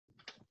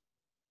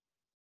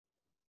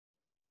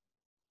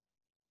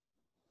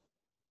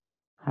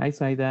Hi,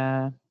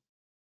 Saida.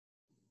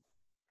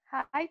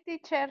 Hi,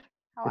 teacher.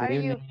 How Good are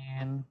you?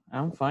 evening.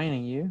 I'm fine,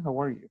 and you? How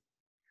are you?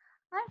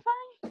 I'm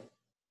fine.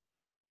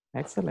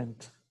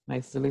 Excellent.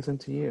 Nice to listen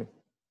to you.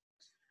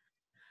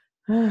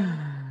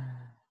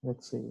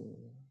 Let's see.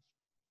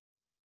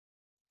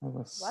 I What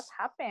was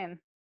happened?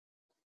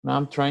 now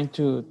I'm trying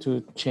to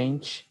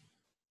change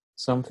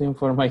something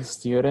for my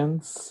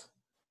students,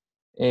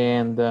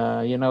 and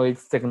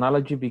it's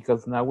technology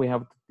because now we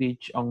have to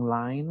teach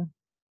online,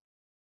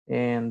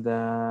 and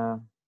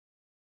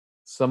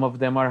some of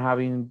them are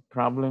having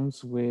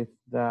problems with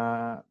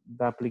the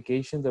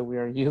application that we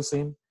are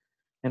using,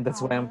 and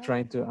that's why Oh,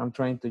 I'm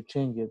trying to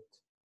change it.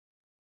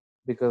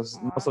 Because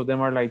most uh, of them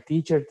are like,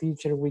 teacher,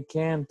 we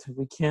can't.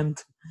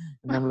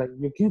 And I'm like,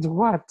 you can't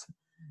what?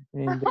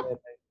 And they're like,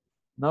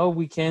 no,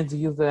 we can't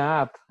use the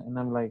app. And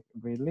I'm like,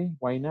 really?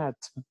 Why not?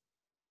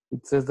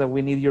 It says that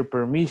we need your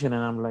permission.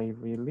 And I'm like,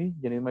 really?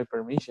 You need my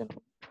permission?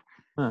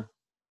 Huh.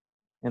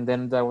 And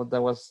then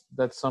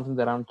that's something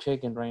that I'm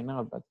checking right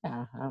now. But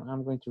yeah,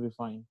 I'm going to be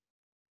fine.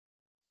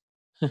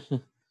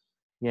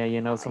 Yeah,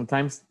 I,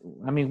 sometimes,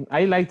 I mean,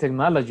 I like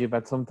technology,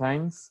 but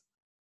sometimes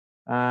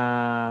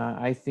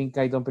I think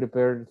I don't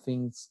prepare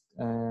things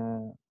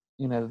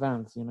in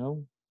advance,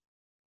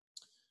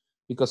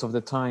 because of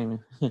the time.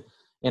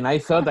 And I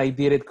thought I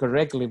did it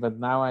correctly, but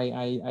now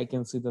I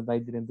can see that I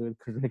didn't do it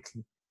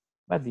correctly.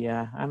 But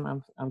yeah,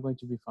 I'm going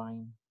to be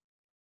fine.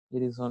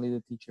 It is only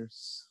the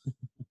teachers.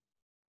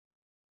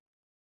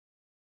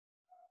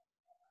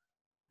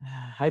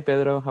 Hi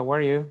Pedro, how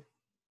are you?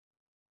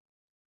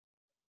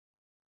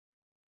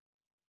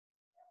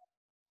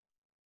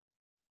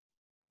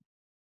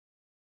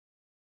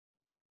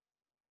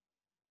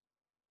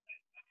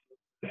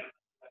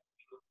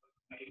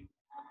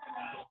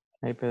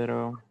 Hi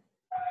Pedro.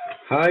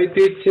 Hi,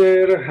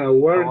 teacher. How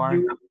How are are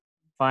you?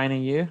 Fine,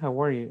 and you? How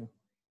are you?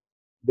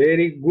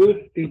 Very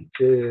good,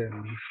 teacher.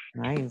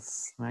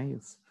 Nice,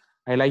 nice.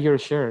 I like your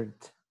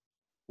shirt.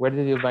 Where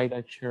did you buy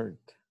that shirt?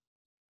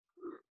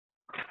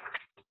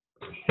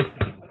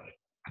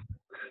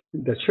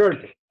 The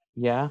shirt.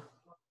 Yeah,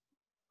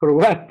 For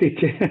what,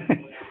 teacher?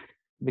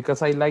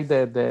 because I like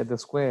the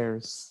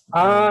squares.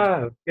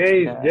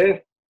 Okay. Yeah.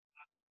 Yes,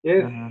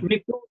 yes. Uh-huh.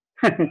 Me too.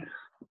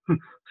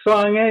 So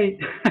am I.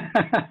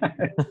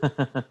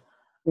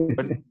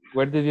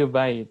 Where did you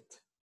buy it?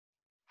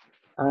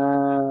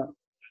 uh,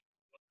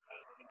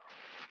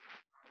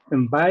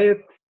 and buy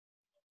it.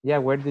 Yeah,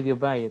 where did you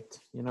buy it?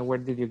 Where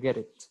did you get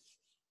it?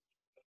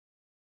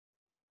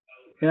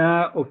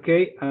 Yeah,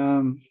 okay.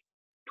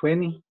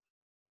 20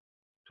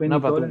 No,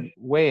 but $20.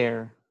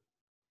 where?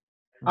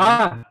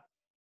 Uh-huh. Ah,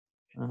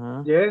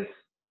 Uh-huh. yes.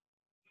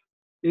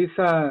 It's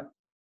uh,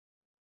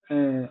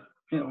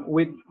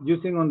 with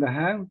using on the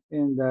hand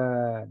and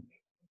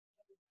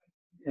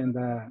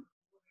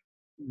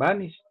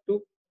vanish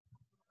too.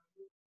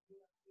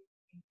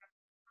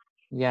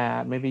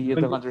 Yeah, maybe you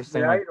When don't the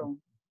understand my. iron.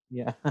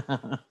 Yeah.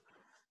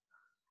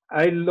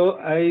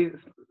 I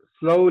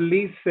slow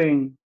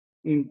listen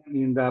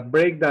in the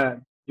break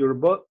that your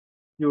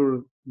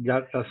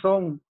got the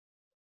song.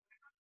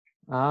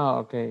 Oh,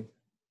 okay.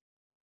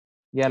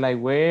 Yeah, like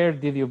where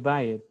did you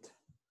buy it?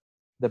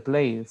 The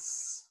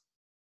place.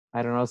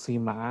 I don't know,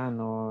 Siman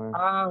or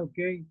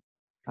Okay.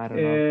 I don't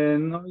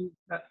know. No,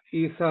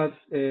 it's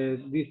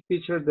this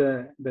teacher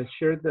the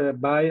shirt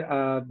by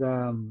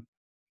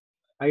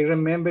I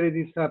remember it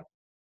is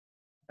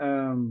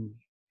um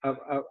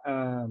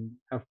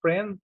a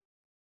friend,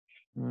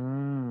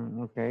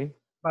 Okay.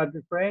 but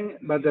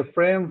the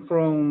friend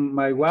from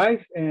my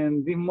wife,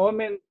 and this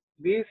moment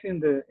this in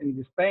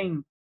the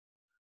Spain.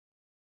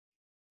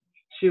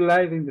 She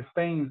lives in the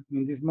Spain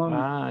in this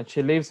moment.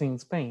 She lives in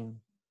Spain.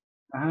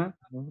 Uh-huh.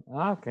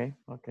 Okay,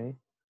 okay.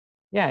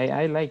 Yeah,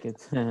 I like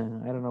it. I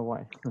don't know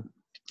why.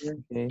 Yeah.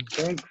 Okay.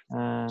 Thanks.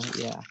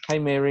 Yeah. Hi,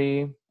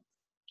 Mary.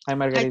 Hi, Hi, teacher.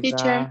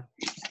 Margarita.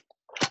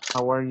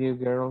 How are you,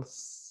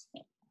 girls?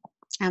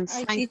 I'm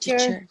hi, fine, teacher.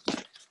 teacher.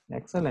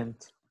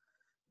 Excellent.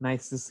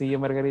 Nice to see you,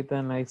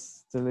 Margarita.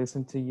 Nice to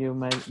listen to you,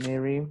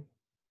 Mary.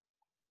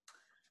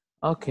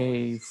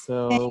 Okay,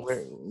 so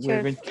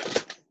Sure.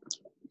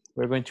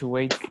 we're going to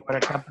wait for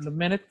a couple of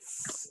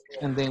minutes,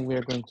 and then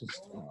we're going to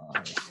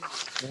start.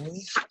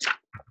 Okay.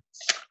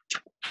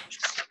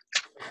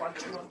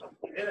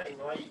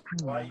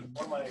 Hmm.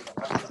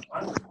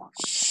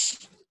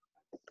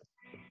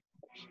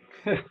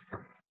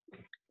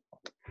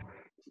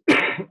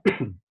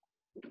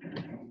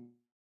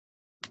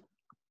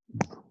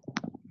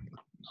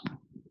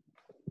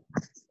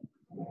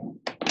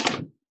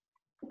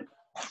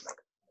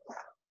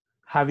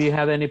 Have you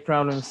had any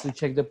problems to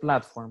check the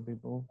platform,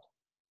 people?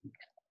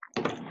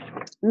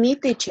 Me,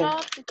 teacher. No,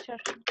 teacher.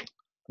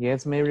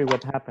 Yes, Mary.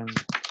 What happened?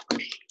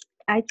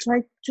 I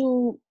tried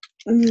to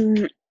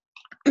mm,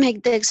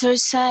 make the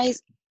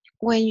exercise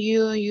when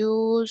you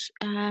use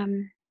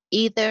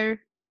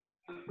either,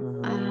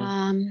 Uh-huh.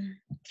 um,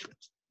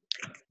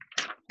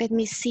 let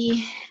me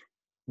see.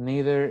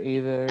 Neither,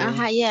 either.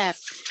 Yeah,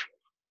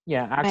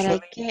 Yeah, but I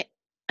actually, can't.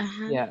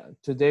 yeah.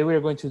 Today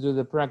we're going to do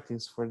the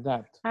practice for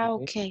that.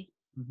 Okay. Okay.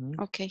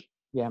 Okay.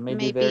 Yeah,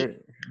 maybe Maybe.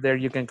 there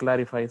you can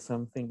clarify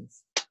some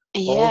things.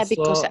 Yeah,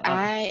 because Also,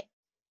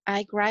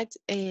 I write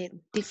a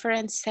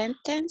different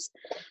sentence,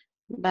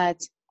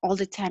 but all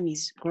the time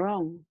is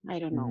wrong. I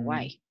don't know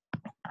why.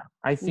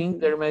 I think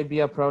there may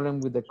be a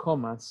problem with the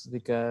commas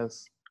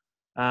because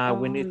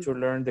we need to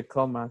learn the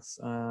commas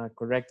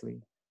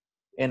correctly.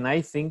 And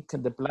I think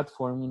the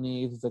platform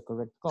needs the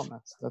correct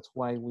commas. That's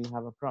why we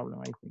have a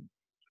problem, I think.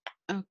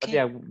 But Okay.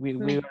 yeah,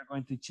 we are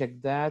going to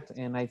check that.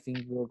 And I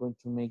think we're going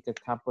to make a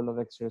couple of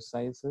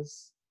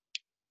exercises.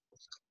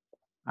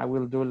 I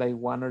will do like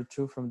 1 or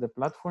 2 from the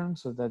platform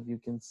so that you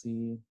can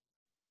see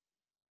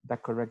the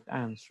correct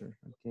answer,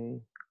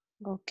 okay?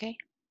 Okay.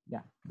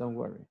 Yeah, don't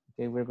worry.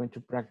 Okay, we're going to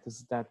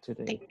practice that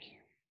today. Thank you.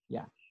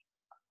 Yeah.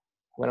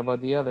 What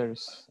about the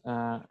others?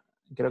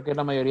 Creo que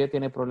la mayoría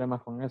tiene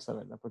problemas con eso,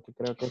 ¿verdad? Porque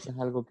creo que eso es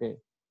algo que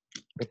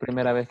es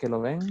primera vez que lo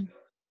ven.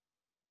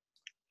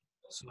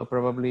 So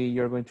probably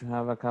you're going to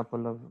have a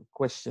couple of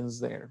questions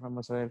there.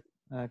 Vamos a ver.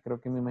 Creo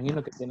que me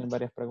imagino que tienen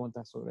varias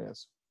preguntas sobre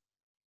eso.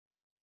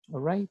 All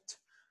right.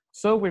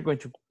 So we're going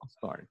to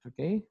start,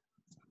 okay?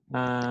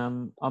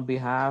 On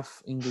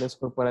behalf Ingles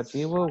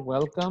Corporativo,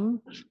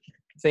 welcome.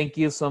 Thank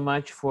you so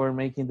much for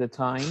making the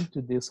time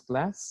to this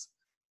class.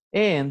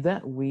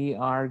 And we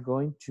are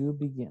going to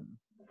begin,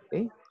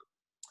 okay?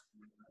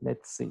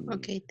 Let's see.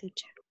 Okay,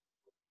 teacher.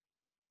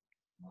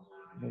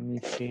 Let me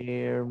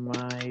share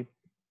my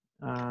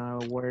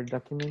Word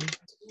document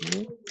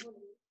here.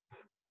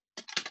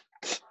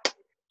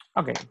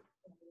 Okay.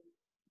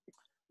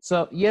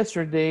 So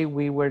yesterday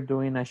we were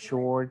doing a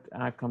short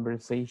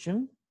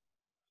conversation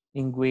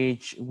in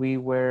which we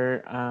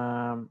were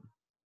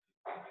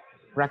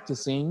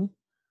practicing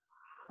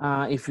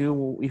if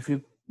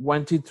you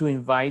wanted to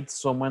invite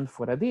someone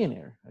for a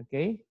dinner,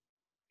 okay?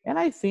 And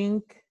I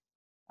think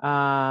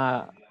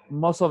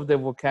most of the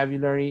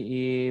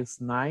vocabulary is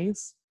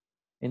nice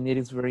and it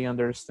is very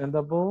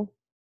understandable.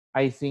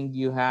 I think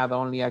you had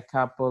only a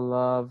couple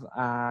of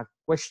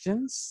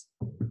questions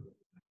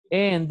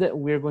and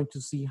we're going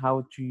to see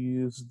how to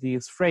use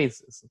these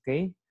phrases,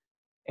 okay?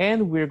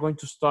 And we're going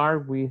to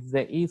start with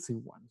the easy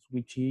ones,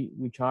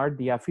 which are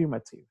the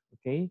affirmative,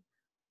 okay?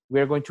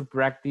 We're going to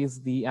practice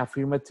the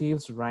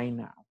affirmatives right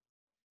now.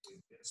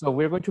 So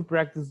we're going to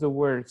practice the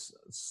words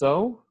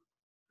so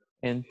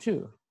and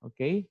to,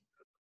 okay?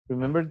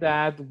 Remember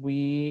that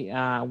we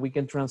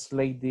can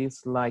translate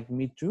this like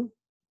me too,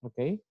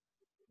 okay?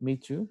 Me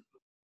too.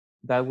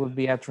 That would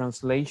be a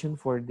translation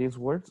for these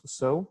words,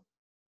 so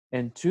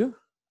and to,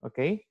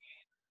 okay?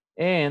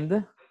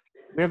 And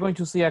we're going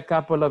to see a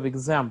couple of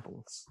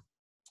examples.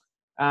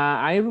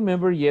 I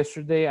remember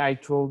yesterday I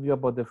told you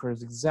about the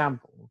first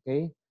example,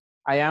 okay?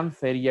 I am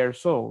 30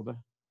 years old.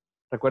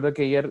 Recuerdo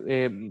que ayer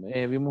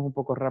vimos un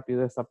poco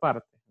rápido esta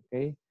parte,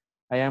 okay?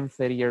 I am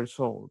 30 years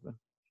old.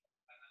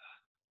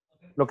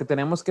 Lo que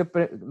tenemos que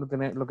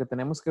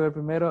ver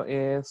primero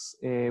es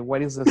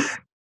what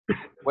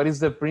is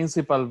the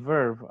principal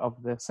verb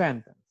of the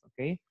sentence,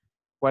 okay?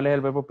 ¿Cuál es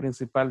el verbo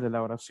principal de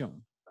la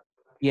oración?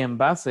 Y en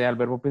base al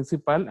verbo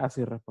principal,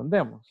 así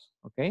respondemos,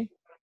 okay?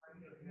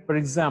 For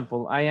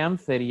example, I am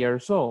 30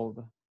 years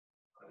old.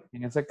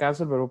 En ese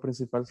caso, el verbo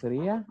principal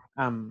sería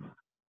am,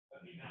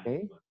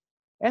 okay?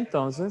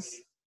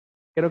 Entonces,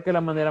 creo que la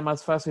manera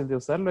más fácil de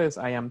usarlo es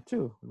I am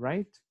too,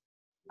 right?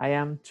 I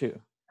am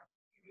too.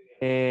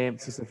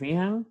 Si se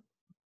fijan,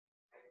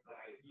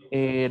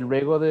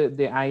 luego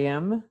de I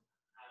am,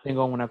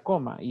 tengo una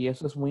coma y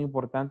eso es muy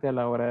importante a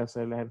la hora de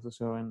hacer el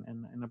ejercicio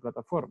en la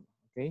plataforma,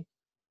 ¿ok?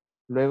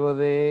 Luego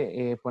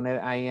de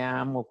poner I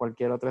am o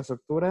cualquier otra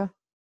estructura,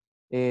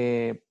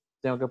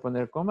 tengo que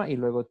poner coma y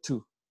luego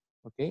to,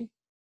 ¿ok?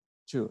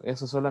 To,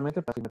 eso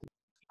solamente para afirmativo.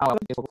 Ahora,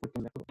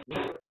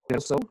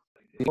 so,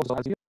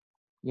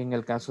 y en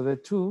el caso de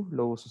to,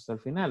 lo uso hasta el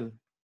final,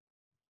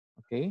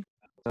 ¿ok?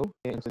 So,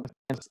 entonces,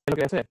 ¿qué es lo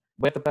que voy a hacer?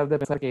 Voy a tratar de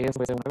pensar que eso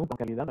puede ser una pregunta, en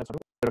realidad no es algo,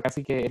 pero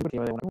casi que es porque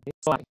va de una pregunta.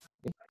 So am I,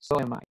 ¿ok? So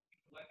am I.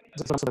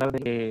 Entonces vamos a tratar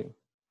de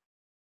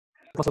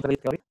vamos a tratar de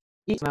teoría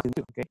y es una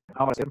actitud, ¿ok?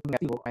 Ahora, si es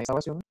negativo a esa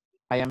oración,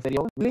 I am very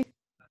old, really?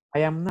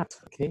 I am not,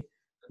 ¿ok?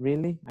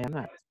 Really? I am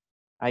not.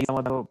 Ahí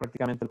estamos dando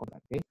prácticamente el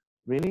contrario, ¿ok?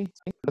 Really?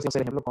 ¿Sí? Entonces, vamos a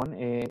hacer ejemplo con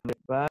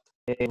but,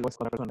 luego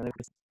con la persona.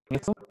 En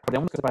esto,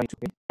 recordemos que es para me too,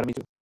 ¿ok? Para me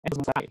too.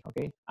 Entonces, I, ¿ok?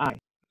 I.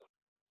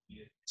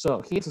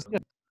 So, he is a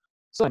student.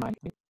 So am I.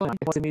 ¿Okay? So am I.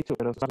 Es como decir me too,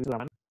 pero es la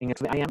mano. En el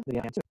caso de I am,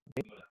 sería I am too, ¿ok?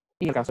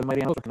 Y en el caso de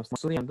mayoría de nosotros que no estamos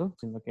estudiando,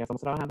 sino que ya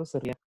estamos trabajando,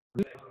 sería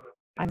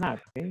I'm not,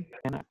 ¿ok?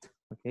 I'm not,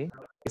 ¿ok?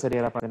 Que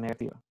sería la parte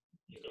negativa.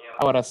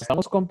 Ahora, si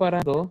estamos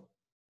comparando,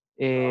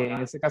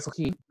 en este caso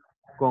he,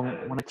 con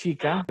una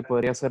chica, que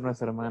podría ser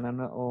nuestra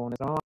hermana o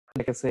nuestra mamá,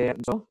 tiene que ser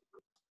yo.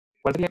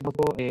 ¿Cuál sería el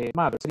verbo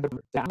mother? ¿Sería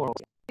o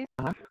sea?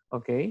 Ajá,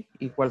 ok.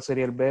 ¿Y cuál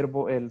sería el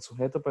verbo, el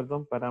sujeto,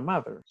 perdón, para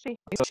mother? Sí.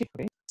 So she,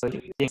 ok. So she.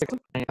 Y en este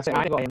caso, en caso de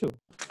I o I am too.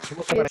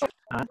 ¿Cómo se parece?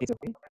 Ah, it's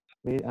okay.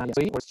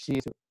 So he or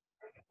she too.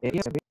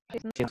 Yes, okay.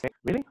 She, okay.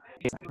 Really?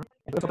 Yes.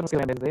 Entonces, tenemos que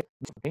ver en vez de,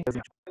 ok, es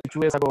dicho.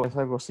 To es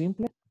algo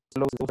simple,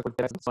 solo se usa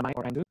cualquiera, so I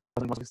or I do,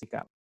 es más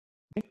sofisticado.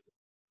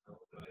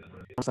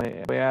 Vamos a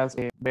ver, veas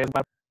un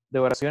par de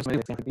oraciones de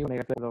adjetivo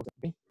negativo,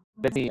 ¿ok?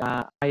 Let's see.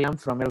 I am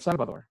from El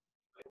Salvador.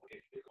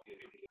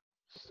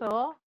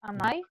 So, am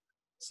I?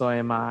 So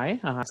am I.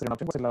 Ajá, sería una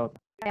opción, ¿cuál es la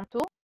otra? I am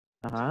too.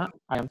 Ajá,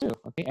 I am too.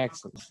 Ok,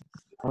 excellent.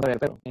 Vamos a ver,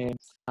 pero I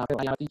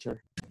am a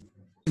teacher.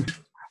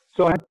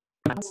 So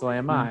So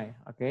am I.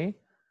 Ok.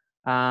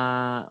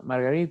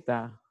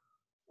 Margarita.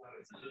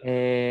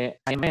 I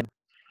am in.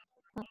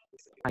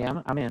 I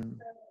am a man.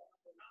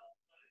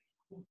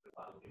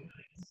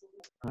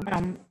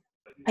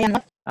 I am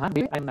not.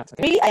 Really, I am not.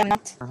 Okay. Really, I am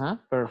not.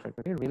 Perfect.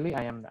 Okay, really,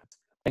 I am not.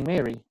 And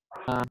Mary.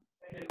 I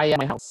am in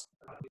my house.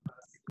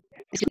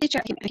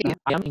 Teacher,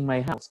 I am in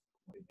my house.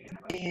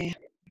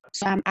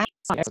 so am I.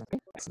 Excellent. Okay.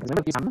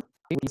 Remember this am.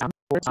 Okay, this am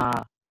for,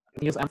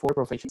 we use am for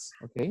professions.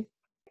 Okay.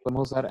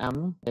 Podemos usar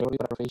am para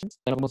professions.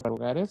 También podemos para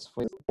lugares.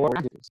 For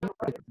adjectives.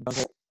 Okay.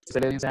 Entonces, si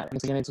usted le dice,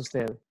 le dice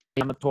usted,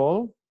 I am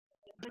tall,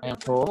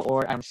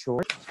 or I'm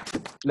short,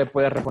 le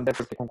puede responder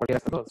con cualquiera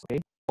de estas dos,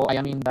 ¿ok? O I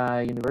am in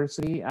the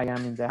university, I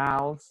am in the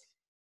house,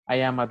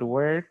 I am at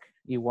work,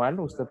 igual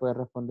usted puede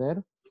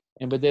responder.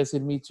 En vez de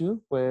decir me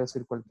too, puede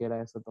decir cualquiera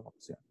de estas dos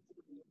opciones.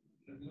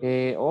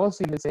 O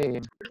si le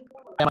dice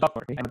I'm a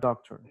doctor, okay? I'm a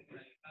doctor.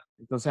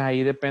 Entonces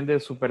ahí depende de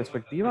su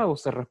perspectiva,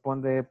 usted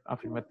responde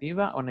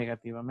afirmativa o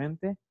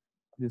negativamente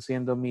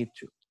diciendo me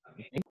too.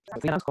 Okay.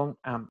 Con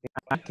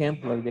I can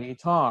play the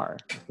guitar.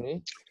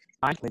 Okay.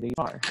 I play the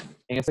guitar.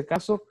 En este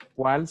caso,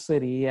 ¿cuál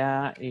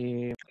sería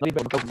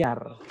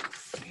tocar?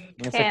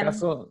 En este Can.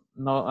 caso,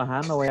 no,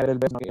 no voy a ver el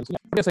verbo.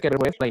 Yo sé que el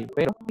verbo es play,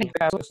 pero en este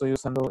caso estoy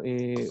usando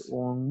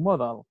un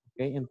modal.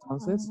 Okay.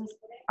 Entonces,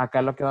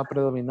 acá lo que va a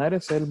predominar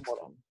es el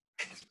modal.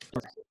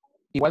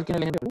 Igual que en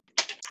el ejemplo,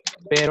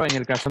 pero en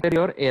el caso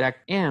anterior era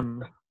am.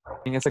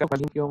 En este caso,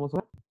 ¿cuál que vamos a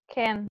ver?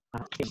 Can.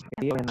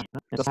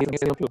 Entonces,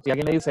 si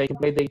alguien le dice I can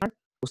play the guitar,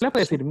 usted le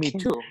puede decir me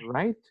too,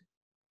 right?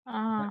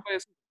 Ah, Puede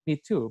decir me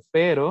too,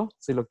 pero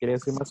si lo quiere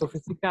decir más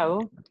sofisticado,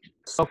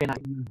 so can I.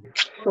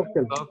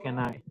 okay. So can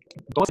I.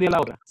 ¿Cómo sería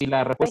la otra? Si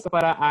la respuesta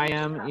para I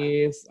am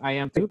is I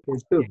am too.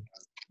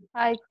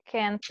 I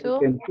can too.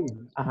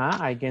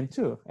 I can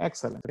too.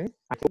 Excellent. Okay?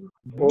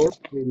 Or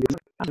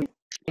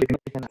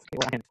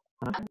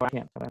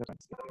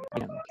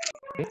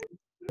Okay.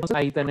 Entonces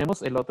ahí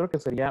tenemos el otro que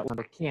sería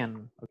usando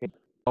can. Okay.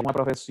 O una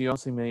profesión,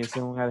 si me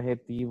dicen un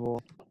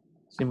adjetivo,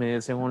 si me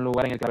dicen un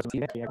lugar en el que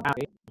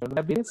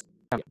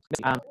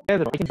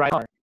Pedro, I can drive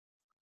car.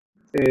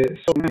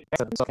 So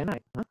can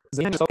I.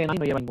 So can I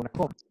no lleva ninguna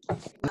coma.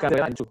 Nunca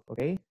debe dar el to, ¿ok?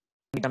 El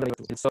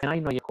so can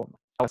I no lleva coma.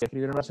 Ahora, si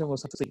escribir una oración,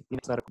 usa sí,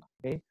 tiene que dar coma,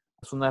 ¿ok?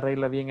 Es una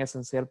regla bien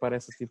esencial para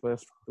ese tipo de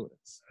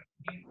estructuras.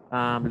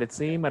 Let's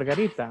see,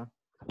 Margarita.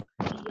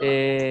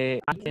 I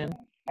can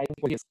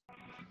police.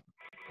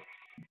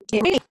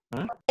 Really,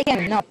 I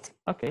cannot.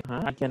 Okay,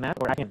 I cannot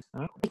or I can.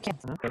 I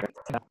can't. Correct.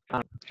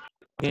 I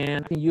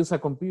can use a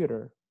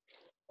computer.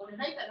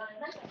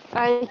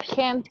 I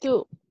can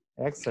too.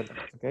 Excellent.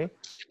 Okay,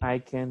 I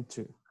can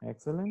too.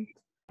 Excellent.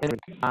 Anyway,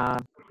 I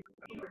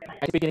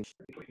speak English.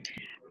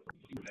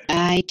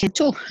 I can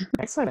too.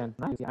 Excellent.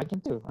 Nice. I can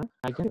too.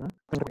 I can.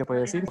 Lo que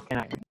puede decir can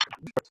I.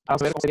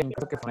 Vamos a ver cómo sería en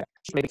caso que fuera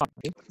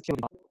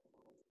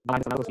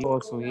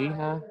o su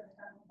hija.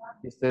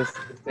 Y usted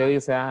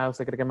dice,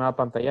 usted cree que me va a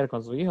pantallar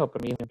con su hijo,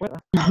 pero mi hijo no puede.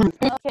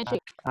 Okay, she.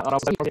 Ahora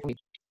vamos a ver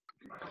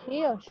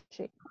He or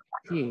she.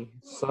 he.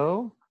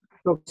 So,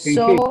 So,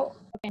 so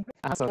he,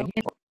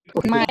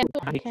 my,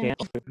 he can.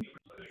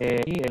 He,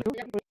 he can.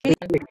 Okay,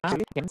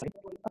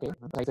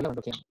 ahí se lo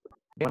can.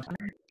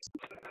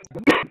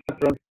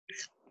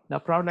 No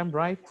problem,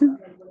 right?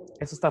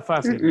 Eso está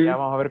fácil. Ya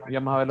vamos a ver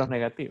los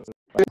negativos.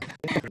 Okay.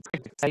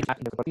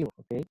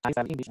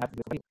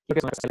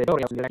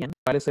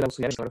 ¿Cuál es el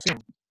auxiliar de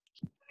oración?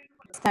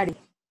 study.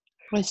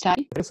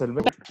 Study. Es el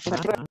verbo.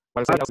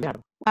 ¿Cuál es el auxiliar?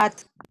 At.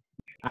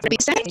 I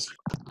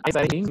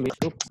study English.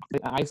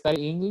 I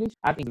study English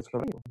at English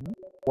Corporativo.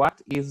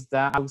 What is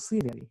the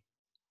auxiliary?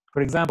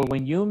 For example,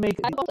 when you make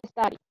I also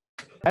study.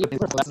 for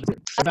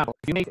example,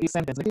 if you make this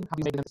sentence, how do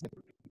you make the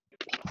sentence?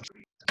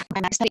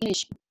 I'm studying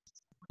English.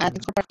 At the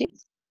corporate.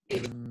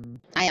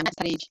 I am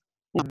studying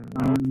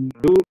English.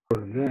 do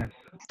or yes.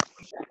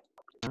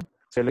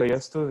 So yo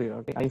estudio,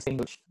 okay? I study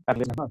English.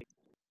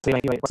 Sí, la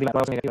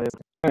traducción negativa de eso.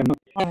 I'm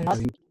not.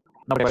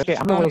 No, pero es que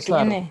lo voy a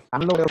usar. tiene.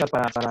 Lo voy a usar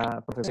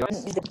para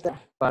profesiones, Is the-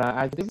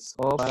 para adjectives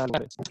o para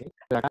lugares. Okay.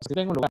 Pero acá si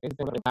tengo un lugar,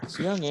 la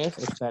acción es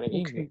estar en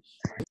English.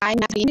 I'm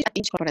not in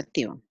English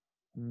corporativo.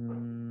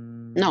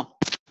 No.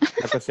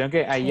 La cuestión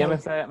que ahí ya me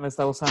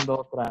está usando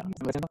otra. Me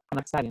está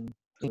una studying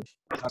English.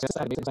 No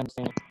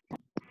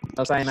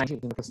está en English,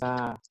 sino que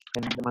está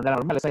de manera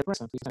normal. Está en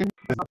present.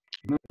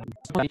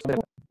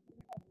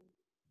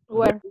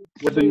 Where?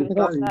 What do you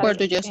study? Where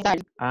do you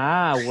study?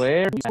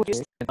 Where do you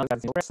study? I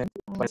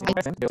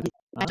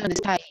don't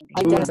study.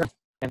 I don't,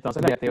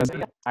 Entonces la negativa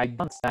sería I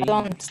don't I study.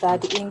 don't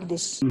study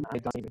English. I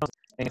don't study.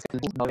 En ese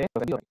no de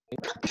repetido.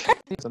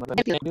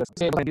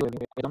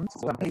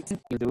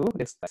 El do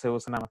se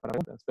usa nada más para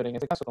preguntas, pero en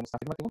este caso, como está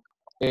afirmativo,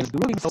 el do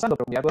lo está usando,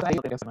 pero ya ahí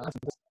lo tenía que hacer más.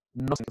 Entonces,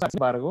 no se usa. Sin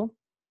embargo,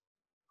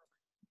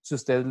 si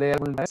usted lee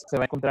algún lugar, se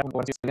va a encontrar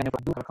con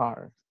do a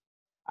car.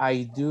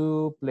 I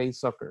do play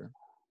soccer.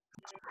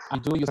 I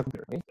do use a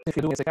computer. ¿Okay? If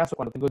you do, en ese caso,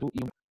 cuando tengo do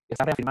y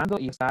está reafirmando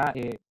y está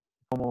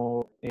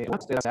como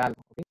usted hace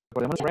algo. ¿Okay?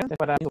 Recordemos rent es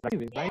para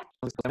interactives, right?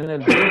 Entonces, también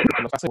el do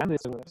lo está haciendo y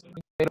seguro.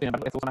 ¿Okay? Pero sin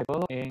embargo, esto usa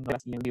todo en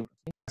notas y en libros.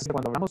 ¿Okay? Así que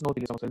cuando hablamos no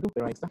utilizamos el do,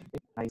 pero ahí está. ¿Okay?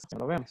 Ahí está,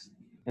 lo vemos.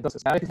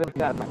 Entonces, cada vez que se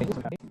actividad,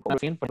 por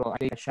ejemplo, I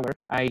take a shower,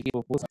 I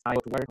go to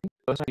work,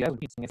 todas esas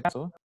actividades, en este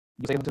caso,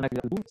 yo sé que una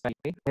actividad do, está ahí,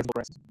 ¿okay? Es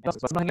rest.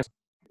 Entonces, basándonos en eso,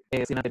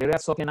 si en anterior era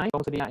so can I,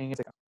 ¿cómo sería en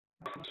ese caso?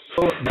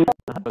 So do,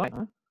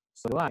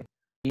 so do I.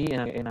 Y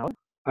en ahora,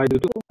 I do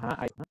too.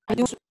 I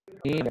do.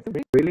 y en el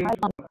Really? I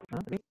don't.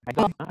 I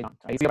don't.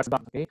 Ahí sí aparece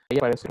don't, ¿ok? Ahí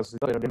aparece el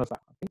sustituto, pero no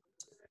está, ¿ok?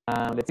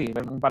 Let's see,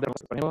 un par de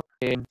cosas. Por ejemplo,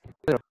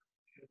 Pedro,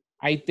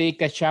 I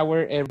take a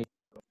shower every.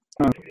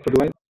 So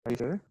do I. Are you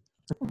sure?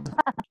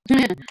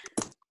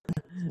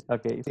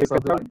 Okay, so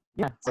do I.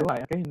 Yeah, so do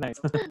I. Okay, nice.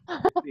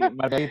 Sí,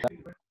 Margarita,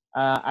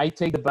 I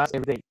take the bus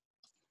every day.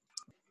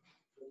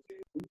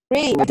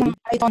 Really, I don't.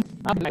 I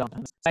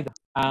don't.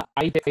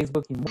 I take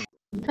Facebook in morning.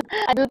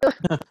 I do too.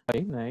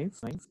 Okay, nice.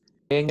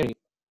 Henry,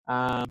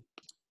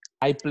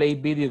 I play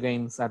video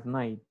games at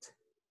night.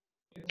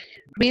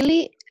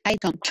 Really, I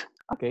don't.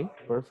 Okay,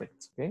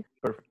 perfect. Okay,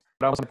 perfect.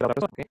 Ahora vamos a meter a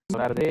otra persona, okay? Vamos a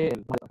hablar de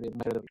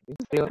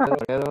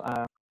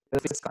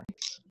Pedro fixes car.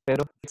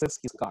 Pedro fixes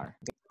his car.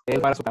 Okay?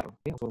 Él para su carro.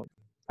 Okay?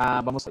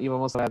 Vamos a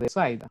hablar de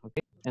side,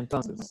 okay?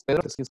 Entonces,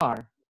 Pedro fixes his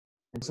car.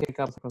 Entonces, ¿qué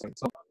causa conseguir?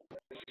 So,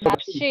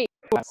 That's she.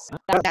 that's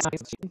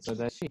she. So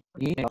that's she.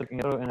 Y en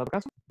otro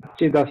caso,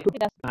 She does too. She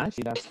does.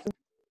 she does too.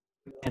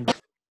 And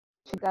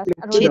She does. She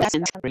Really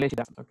doesn't. really she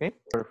doesn't, okay?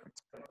 Perfect.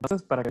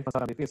 Entonces, ¿para qué es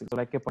tan difícil?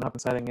 Solo hay que poner a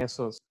pensar en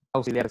esos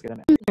auxiliares que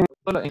tenemos.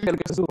 Solo en el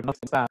que se sube, no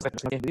está, ahí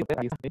está, ¿okay?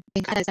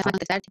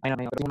 Hay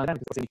una gran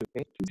que está dicho,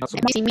 ¿okay? No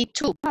solo- Missing me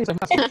too. Eso es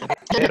fácil,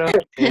 pero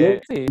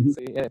sí,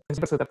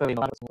 siempre se trata de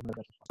innovar.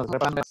 Entonces,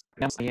 reparamos,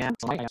 I am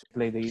to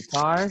play the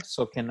guitar,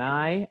 so can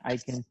I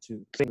can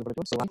too.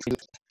 So,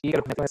 y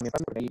creo que me fácil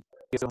porque ahí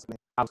estamos en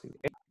auxilio,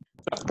 ¿ok?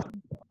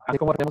 Así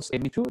como tenemos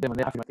me too de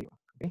manera afirmativa,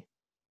 ¿ok? De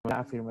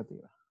manera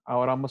afirmativa.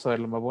 Ahora vamos a ver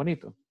lo más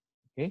bonito,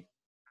 ¿ok?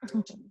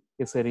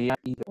 Que sería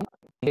either.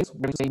 Es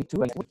me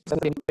too,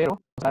 pero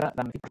para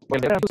la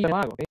pues el tú lo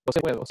hago, ¿ok? O se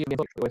puedo, si bien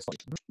o estoy.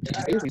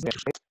 Ese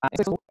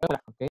es un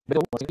 ¿ok?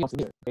 Pero conseguimos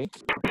either, ¿ok?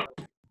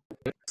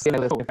 Si el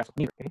de caso,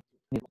 neither,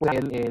 ¿ok?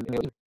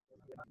 El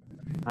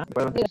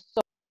bueno, yes,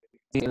 so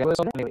sí, el de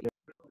solo, el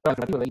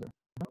alternativo de either.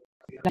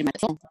 El de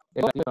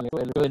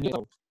neither.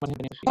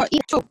 Or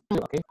either two.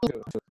 ¿Ok?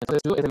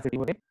 Entonces tú es el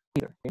efectivo de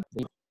either, ¿ok?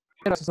 De either.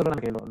 Pero eso es solo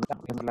que lo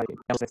damos, que la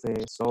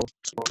so, no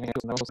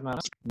vamos a nada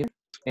más, bien,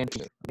 en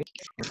either, ¿ok?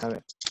 Vamos a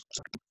ver.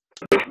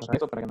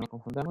 Esto para que no nos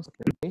confundamos, ¿ok?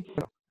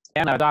 Pero,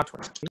 and a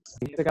doctor, ¿ok?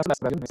 En este caso las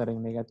frases van a estar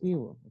en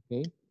negativo, ¿ok?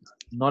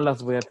 No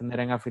las voy a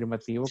tener en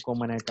afirmativo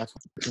como en el caso,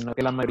 sino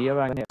que la mayoría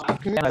va a tener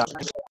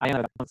I am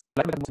a doctor.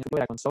 La primera que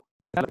se con so,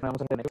 la que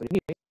vamos a tener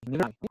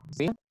neither I,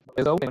 ¿sí?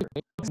 Eso, ¿ok?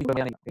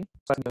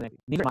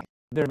 Neither I,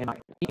 neither am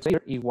I. Y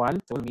ser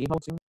igual, según mi misma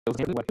opción,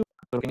 igual tú,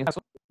 pero que en este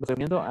caso lo estoy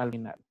viendo al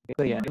final. ¿Okay?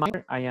 Sería,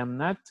 I am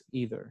not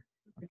either,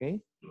 ¿ok?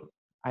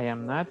 I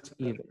am not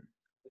either.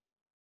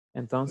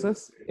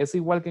 Entonces, es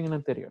igual que en el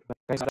anterior.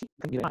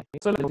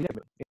 Solo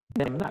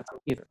I am not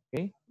either,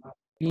 ¿ok?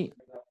 Y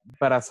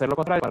para hacer lo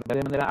contrario, para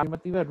de manera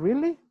afirmativa,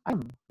 really, I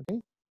am,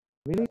 ¿ok?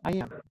 Really, I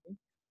am. ¿Okay?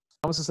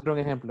 Vamos a hacer un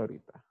ejemplo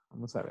ahorita.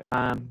 Vamos a ver.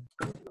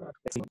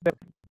 Sí,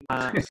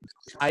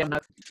 I am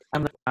not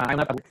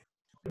at work.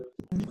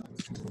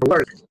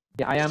 Work.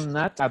 Yeah, I am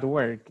not at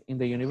work in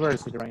the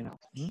university right now.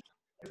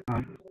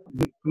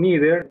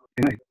 Neither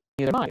can I.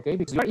 Neither am I, okay?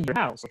 Because you are in your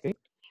house, okay?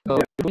 So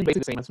you're doing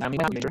basically the same as I'm in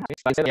the university.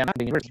 I said I am not in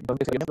the university.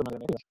 Entonces, yo me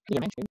negativa.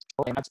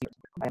 I am not.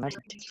 I am not.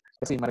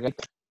 Let's see,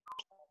 Margarita.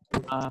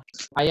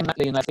 I am not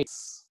in the United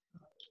States.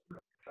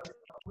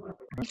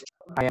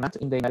 I am not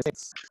in the United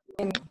States.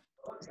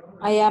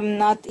 I am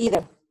not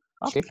either.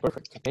 Okay,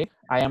 perfect. Okay,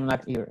 I am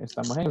not either.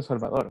 Estamos en El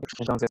Salvador.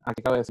 Entonces,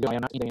 aquí acabo de decir I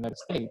am not in the United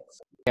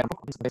States. Okay, I am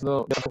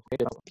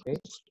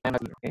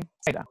not either. Okay,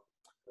 say that.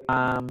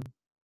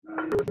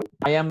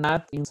 I am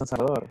not in San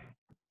Salvador.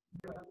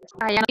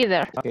 I am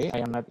either. Okay, I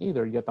am not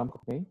either. Yo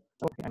tampoco. Okay,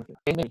 I'm here.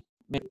 Okay,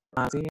 maybe.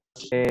 Sí.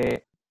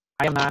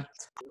 I am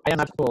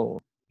not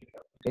full.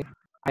 Okay,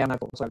 I am not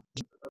full. Sorry.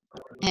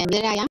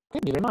 Neither I am.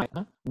 Okay, neither am I.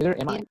 Neither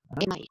am I.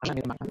 Am I?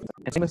 Neither am I.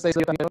 And same mistake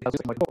yo también lo uso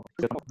como full.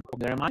 Yo tampoco.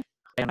 Neither am I.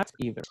 I am not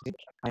either. Okay,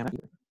 I am not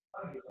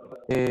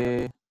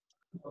either.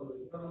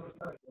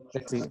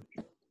 Let's see.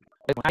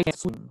 I can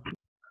swim.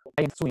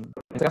 I can swim.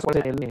 En este caso, ¿cuál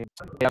es el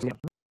auxiliar?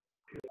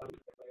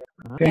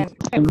 Okay.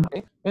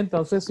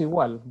 Entonces,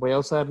 igual, voy a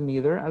usar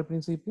neither al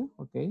principio,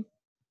 ok.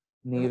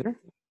 Neither.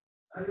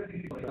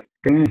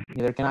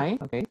 Neither can I,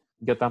 ok.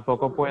 Yo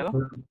tampoco puedo.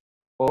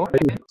 O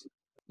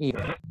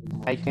either.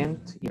 I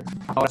can't either.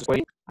 Ahora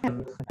soy.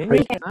 Okay.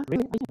 Really?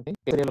 Really? Okay.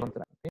 ¿Qué sería lo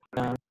contrario?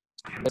 Okay.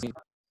 Let's see.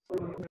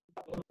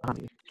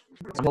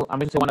 I'm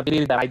just want to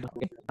believe that I do.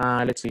 Okay.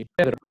 Let's see.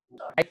 Pedro,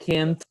 I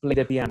can't play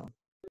the piano.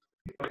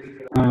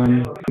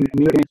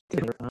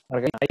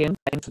 Okay.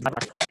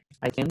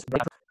 I can't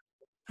drive.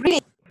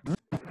 Really?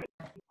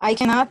 I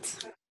cannot.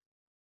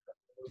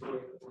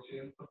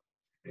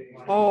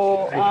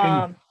 Oh,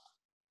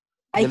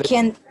 I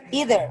can't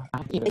Either.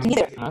 Either. I can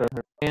either.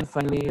 And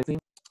finally, I think,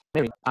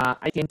 Mary,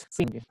 I can't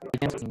sing. I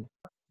can't sing.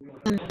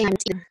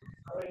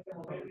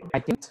 I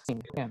can't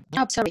sing. Yeah.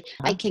 Oh, sorry.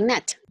 I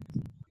cannot.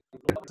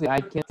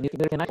 I can't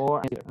either can I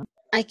or either.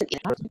 I can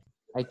either.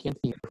 I can't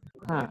either.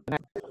 I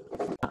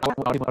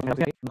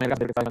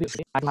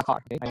have a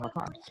car. Okay? I have a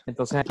car.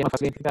 Entonces aquí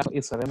vamos a identificar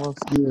y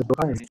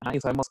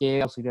sabemos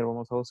qué auxiliar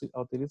vamos a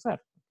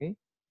utilizar. Okay?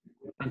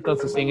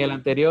 Entonces, si en el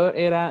anterior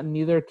era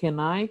neither can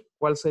I,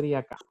 ¿cuál sería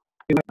acá?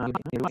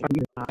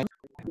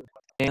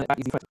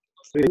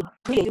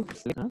 Really?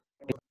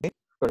 Okay,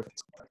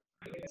 perfect.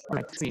 All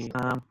right, see,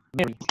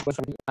 Mary,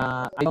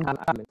 I don't have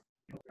a tablet.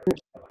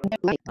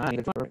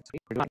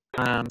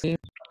 See,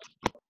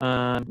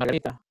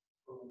 Margarita,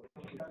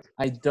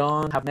 I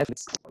don't have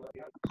Netflix.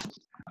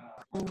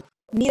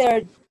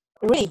 Neither.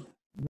 Really?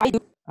 I do.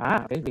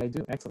 Okay, I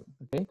do, excellent,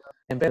 okay.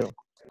 And Pedro,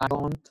 I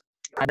don't,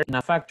 I'm in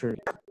a factory.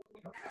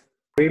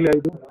 Really, I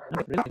do.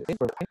 Okay, really,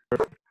 okay,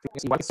 perfect.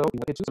 Igual que so,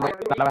 igual que choose,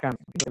 la vacante.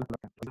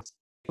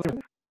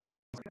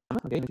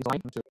 Okay, this is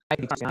line two. I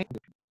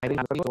didn't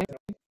have a okay.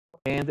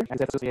 And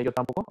except sería yo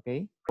tampoco,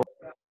 okay.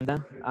 And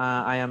then,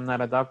 I am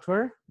not a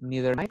doctor,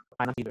 neither am I,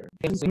 I'm not either.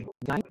 Can sing,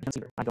 I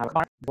don't have a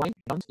car, why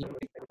don't you?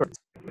 Perfect.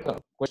 So,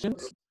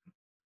 questions?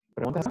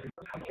 ¿Preguntas?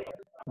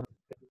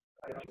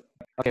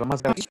 Ok,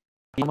 vamos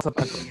a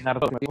terminar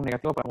todo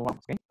negativo para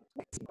vamos, ¿ok?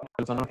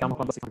 Pero no nos quedamos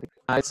con dos.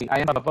 Sí, I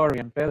am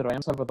Salvadorian, Pedro, I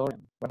am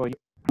Salvadorian. What about you?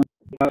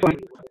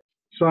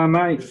 So am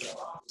I.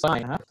 So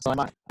am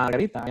I.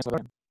 Margarita, I am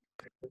Salvadorian.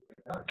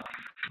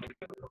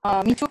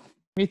 Me too.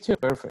 Me too,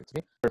 perfect,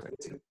 okay?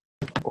 Perfect.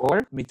 Or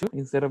me too,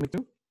 instead of me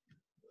too?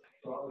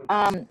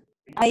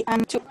 I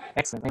am too.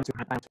 Excellent, I'm too.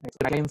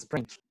 I can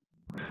French.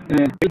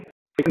 Okay,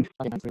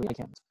 I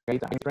can't.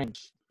 Margarita, I'm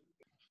French.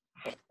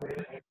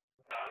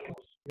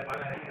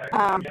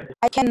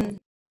 I can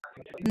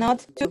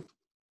not too.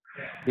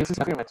 This is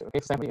affirmative,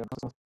 okay? Same here.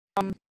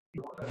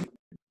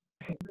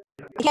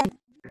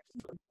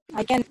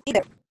 I can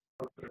either.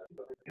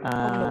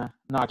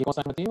 No, aquí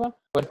cosa afirmativa,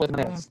 puedes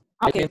maneras.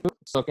 I Okay. can,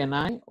 so can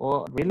I,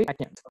 or really I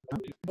can't.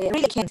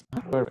 Really can't.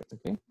 Perfect,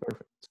 okay,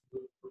 perfect.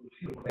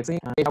 Let's see,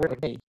 shower a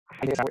day.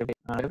 I take a shower a day.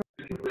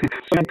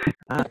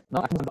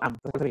 No, aquí no am,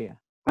 ¿qué sería?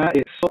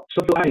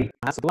 so do I.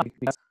 So do I,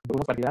 because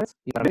tuvimos cualidades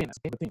y para bienes,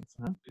 okay, routines.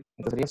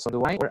 Entonces sería so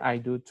do I, or I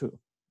do too.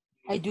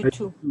 I do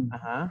too.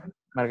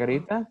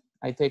 Margarita,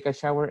 I take a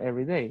shower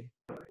every day.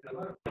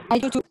 I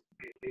do too.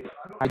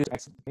 I do,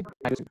 excellent, okay,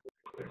 I do too.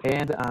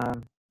 And,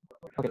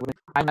 okay,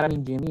 I'm not an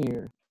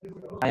engineer.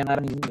 I am not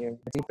an engineer.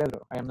 Let's see,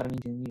 Pedro, I am not an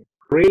engineer.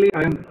 Really,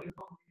 I am.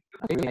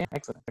 Okay, really,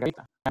 excellent.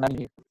 Margarita, I'm not an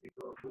engineer.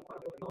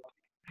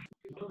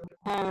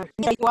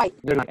 Neither do I.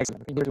 You're not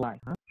excellent. Okay, neither do I.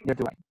 Neither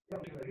do I.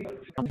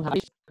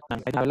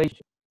 I don't have a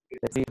relation.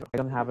 Let's see, I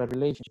don't have a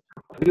relationship.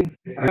 Really,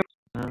 I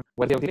am.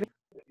 What do you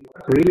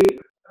Really,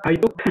 I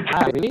do.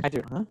 Really? I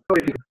do.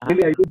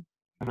 Really, I do.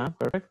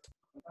 Perfect.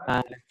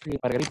 Let's see,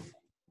 Margarita.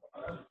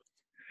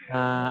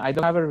 I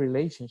don't have a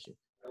relationship.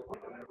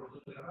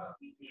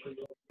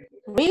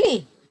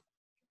 Really?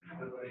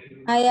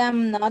 I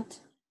am not.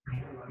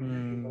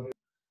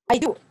 I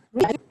do.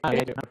 Really, I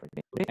do. I do. Perfect.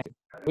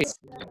 Luis,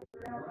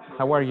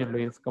 how are you,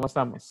 Luis? ¿Cómo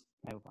estamos?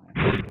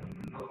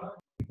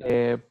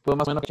 ¿Puedo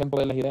más o menos echar un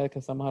poco de las ideas que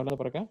estamos hablando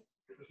por acá?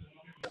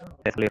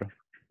 Yes, little.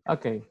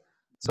 Okay.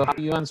 So how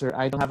do you answer?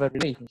 I don't have a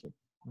relationship.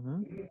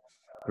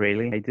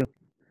 Really, I do.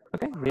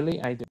 Okay, really,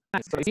 I do.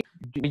 Nice. So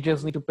we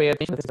just need to pay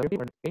attention to the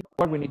word, okay?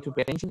 Or we need to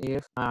pay attention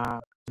if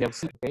the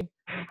auxiliary, okay?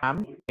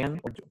 Am, can,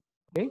 or do.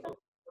 Okay?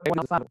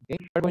 Okay?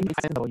 We're going to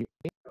use W,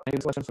 okay? Maybe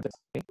this question for this,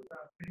 okay?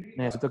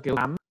 Necesito que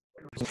am,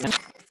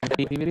 and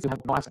the activities you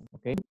have no hacen,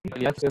 okay?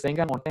 Cualidades que ustedes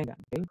tengan o no tengan,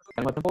 okay?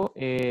 Al mismo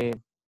tiempo,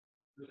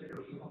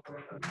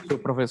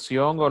 su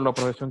profesión o la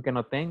profesión que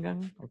no tengan,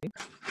 okay?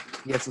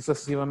 Y así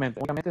sucesivamente.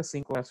 Únicamente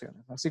 5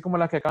 oraciones. Así como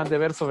las que acaban de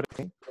ver sobre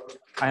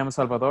I am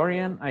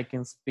Salvadorian, I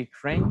can speak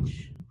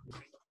French,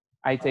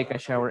 I take a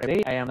shower every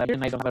day, I am not,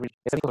 and I don't have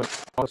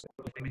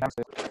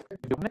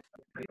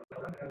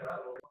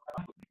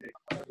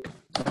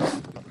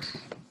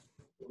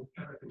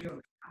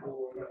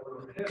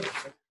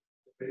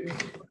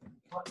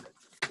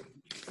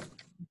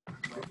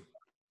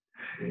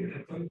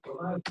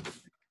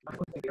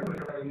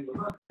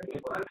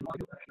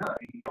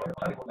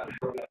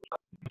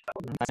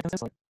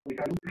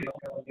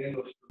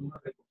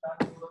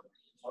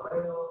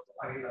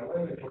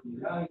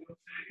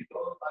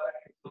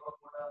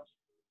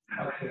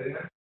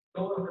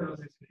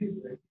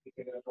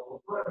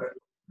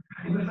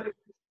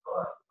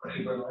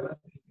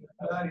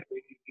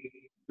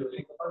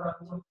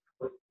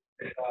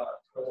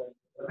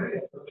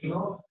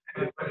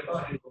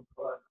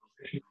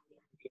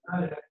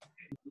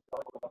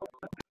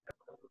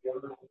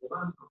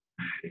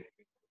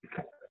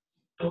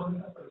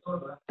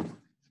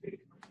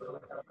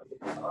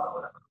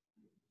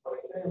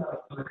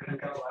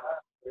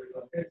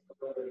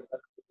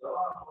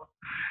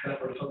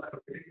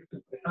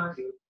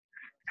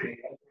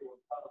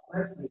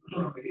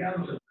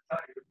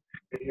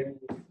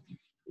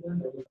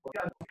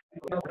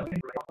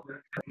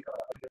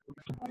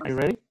Are you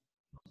ready?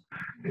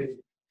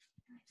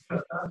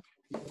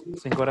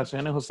 5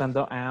 oraciones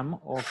usando am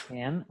o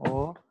can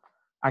o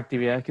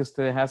actividades que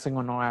ustedes hacen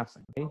o no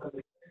hacen. ¿Okay?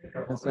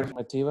 Pueden ser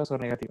afirmativas o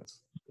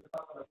negativas.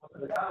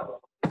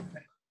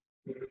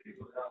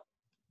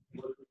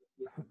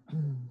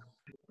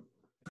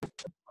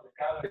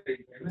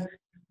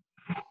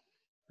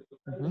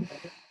 Ujú.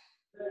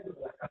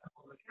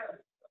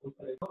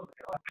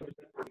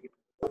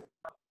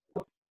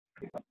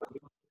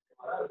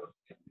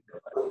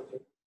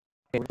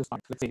 Okay, we'll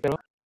start. Let's see. Pero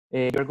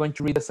you're going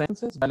to read the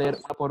sentences, va a leer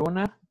una por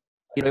una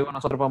y luego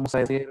nosotros vamos a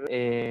decir,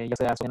 ya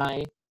sea can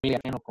I, really, I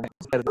can, o como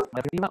ser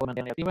negativa o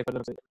negativa, y cuál es lo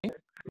que sea.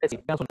 Es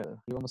decir, veamos ustedes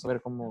y vamos a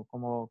ver cómo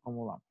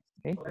vamos.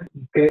 Okay?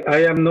 Okay,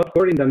 I am not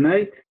work in the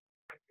night.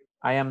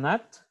 I am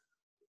not.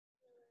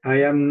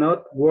 I am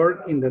not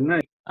work in the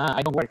night.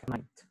 I don't work at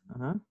night.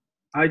 Uh-huh.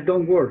 I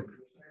don't work.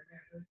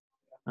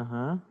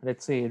 Uh-huh.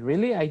 Let's see.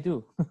 Really, I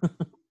do.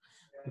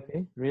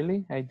 Okay.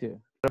 Really, I do.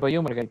 What about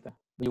you, Margarita?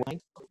 Do you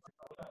want?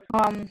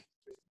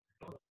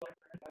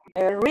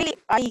 Really,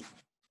 I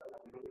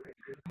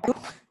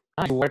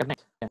You work at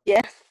night.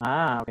 Yeah.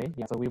 yeah. Okay.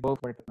 Yeah. So we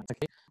both work at night.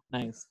 Okay.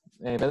 Nice.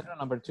 Pedro,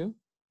 number 2.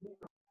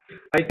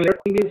 I can learn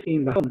English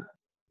in the home.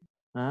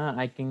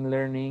 I can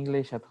learn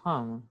English at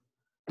home.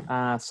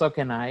 So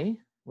can I.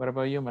 What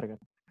about you,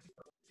 Margarita?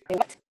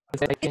 What? You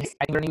said I can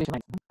learn English at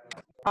night.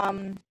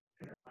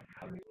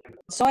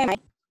 So am I.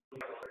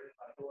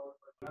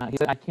 He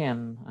said I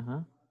can.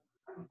 Uh-huh.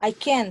 I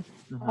can.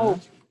 Uh-huh. Oh,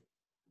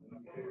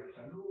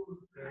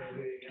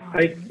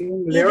 I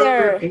can Either-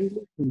 learn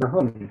English in the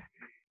home.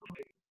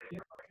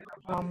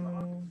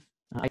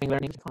 I can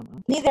learn English at home.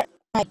 ¿No? neither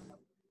I.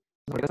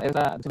 Porque es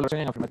la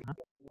situación en afirmativa.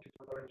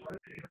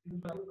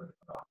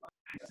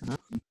 Ajá.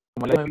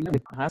 Como le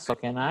ajá, so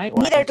can I.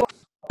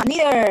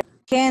 Neither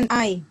can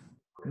I.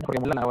 Porque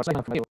la oración es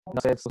afirmativa.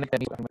 Entonces, es un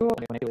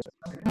afirmativo.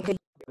 Okay.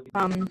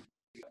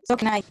 So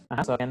can I.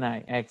 Ajá, so can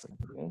I. Excellent.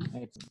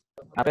 Okay. Excellent.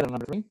 Pedro,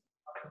 number 3.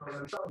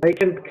 I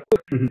can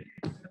cook.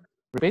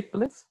 Repeat,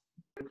 please.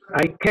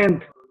 I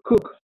can't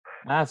cook.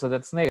 So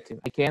that's negative.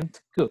 I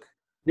can't cook.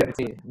 Yeah. Let's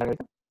see,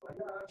 Margarita.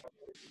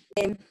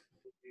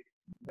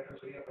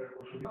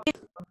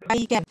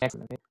 I can.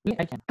 Excellent. Okay. Yeah,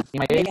 I can. In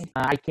my case,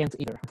 I can't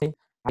either. Okay.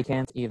 I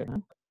can't either.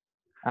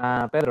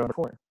 Huh? Pedro, number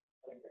 4.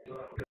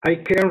 I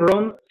can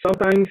run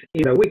sometimes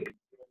in a week.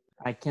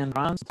 I can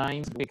run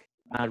sometimes a week.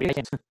 Really, I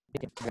can't.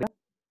 Margarita?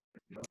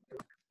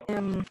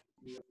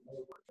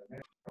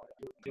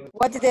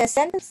 What is the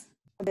sentence?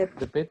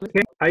 Repeat,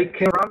 please. I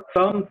can run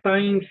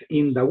sometimes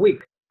in the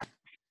week.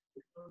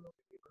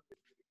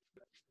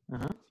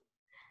 Uh-huh.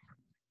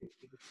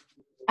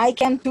 I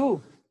can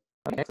too.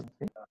 Okay, excellent.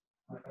 Okay.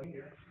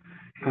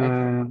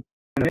 And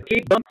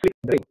he don't sleep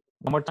in the day.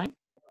 One more time.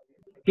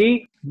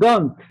 He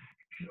don't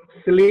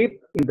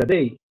sleep in the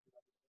day.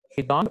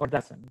 He don't or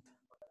doesn't.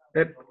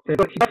 He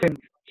doesn't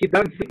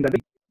sleep in the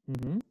day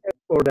Mm-hmm.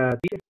 or the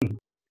evening.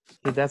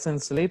 He doesn't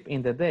sleep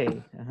in the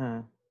day.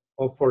 Uh-huh.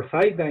 Or for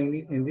Saida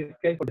in this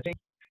case for the change.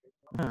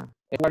 Uh-huh.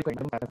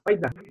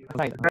 Saida.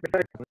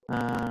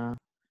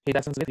 He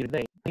doesn't sleep in the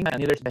day.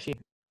 Neither does she.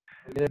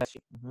 Neither does she.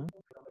 Uh-huh.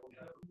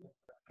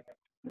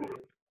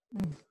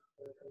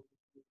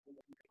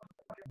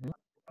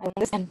 I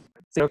understand.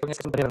 Sí, creo que con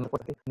eso sería la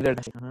respuesta. Neither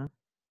does she. Uh-huh.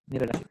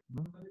 Neither does she.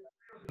 Uh-huh.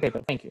 Okay,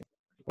 but thank you.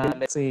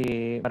 Let's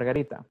see,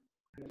 Margarita.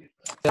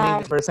 Tell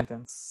me the first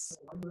sentence.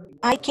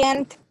 I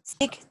can't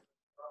speak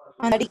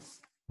Mandarin.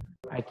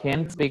 I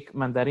can't speak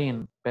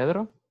Mandarin.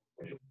 Pedro?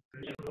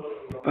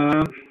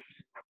 I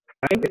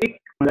speak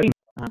Mandarin.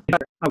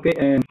 Okay,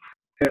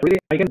 really,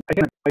 I can.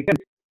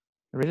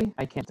 Really?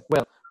 I can't.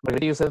 Well,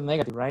 Margarita, you said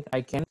negative, right?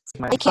 I can't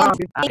speak I can't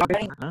speak okay.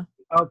 Mandarin. Uh-huh.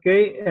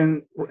 Okay,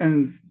 and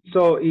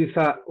so it's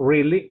a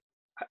really,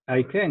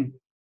 I can.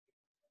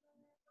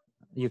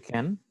 You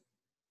can.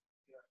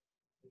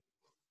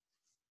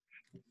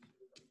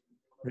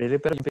 Really,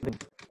 pero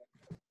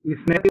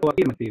It's negative or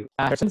affirmative.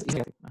 is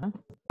negative. Uh-huh.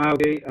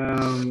 Okay,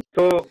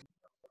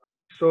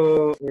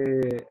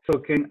 so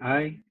can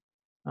I?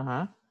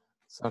 Uh-huh.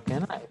 So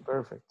can I?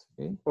 Perfect.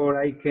 Okay. Or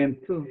I can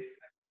too.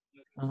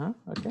 Uh-huh.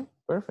 Okay.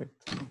 Perfect.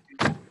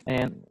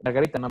 And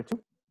Margarita, number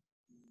 2.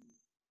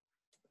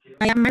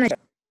 I am manager.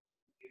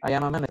 I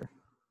am a manager.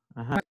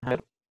 Uh-huh.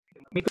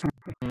 Me too.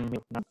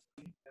 No.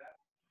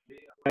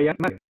 I am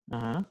manager.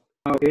 Uh-huh.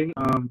 Okay,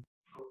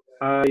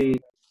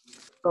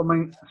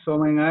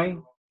 so am I?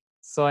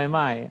 So am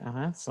I.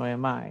 Uh-huh. So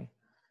am I.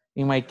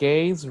 In my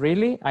case,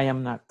 really, I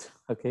am not.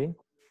 Okay.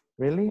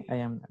 Really, I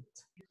am not.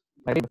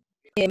 Margarita,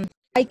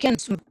 I can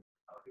swim.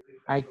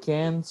 I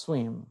can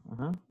swim.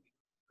 Uh-huh.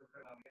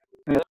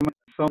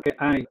 So can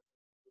I?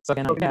 So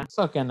can I? Yeah,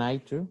 so can I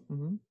too.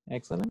 Mm-hmm.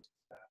 Excellent.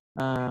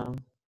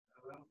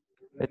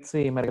 Let's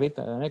see,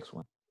 Margarita, the next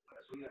one.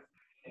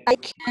 I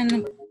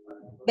can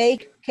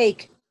bake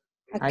cake.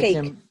 A I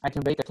cake.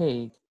 can bake a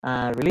cake.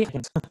 Really? I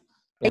can't.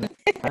 Yeah.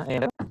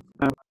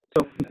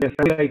 So yes,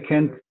 I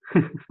can't.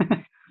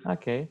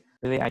 Okay,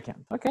 really I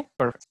can't. Okay,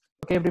 perfect.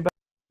 Okay, everybody.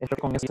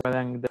 Espero con eso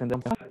puedan defender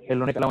un poco.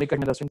 La única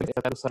recomendación es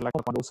tratar de usarla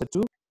cuando use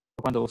to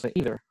o cuando use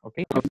either.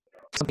 Okay.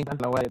 Something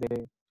la hora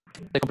de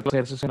complicar los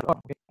ejercicios en el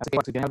okay. Así que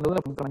si tienen alguna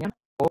duda, pregunta mañana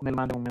o me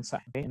manda un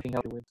mensaje. Okay? I can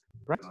help you with.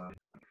 Right?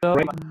 So,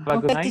 Right. have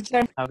a good Okay, night.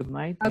 teacher. Have a good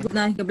night. Have a good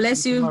night. God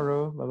bless See you you.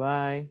 tomorrow.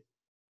 Bye-bye.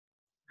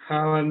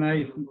 Have a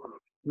nice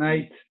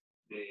night.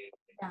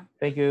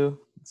 Thank you.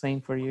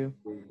 Same for you.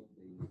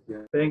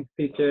 Thanks,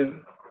 teacher.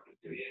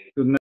 Good night.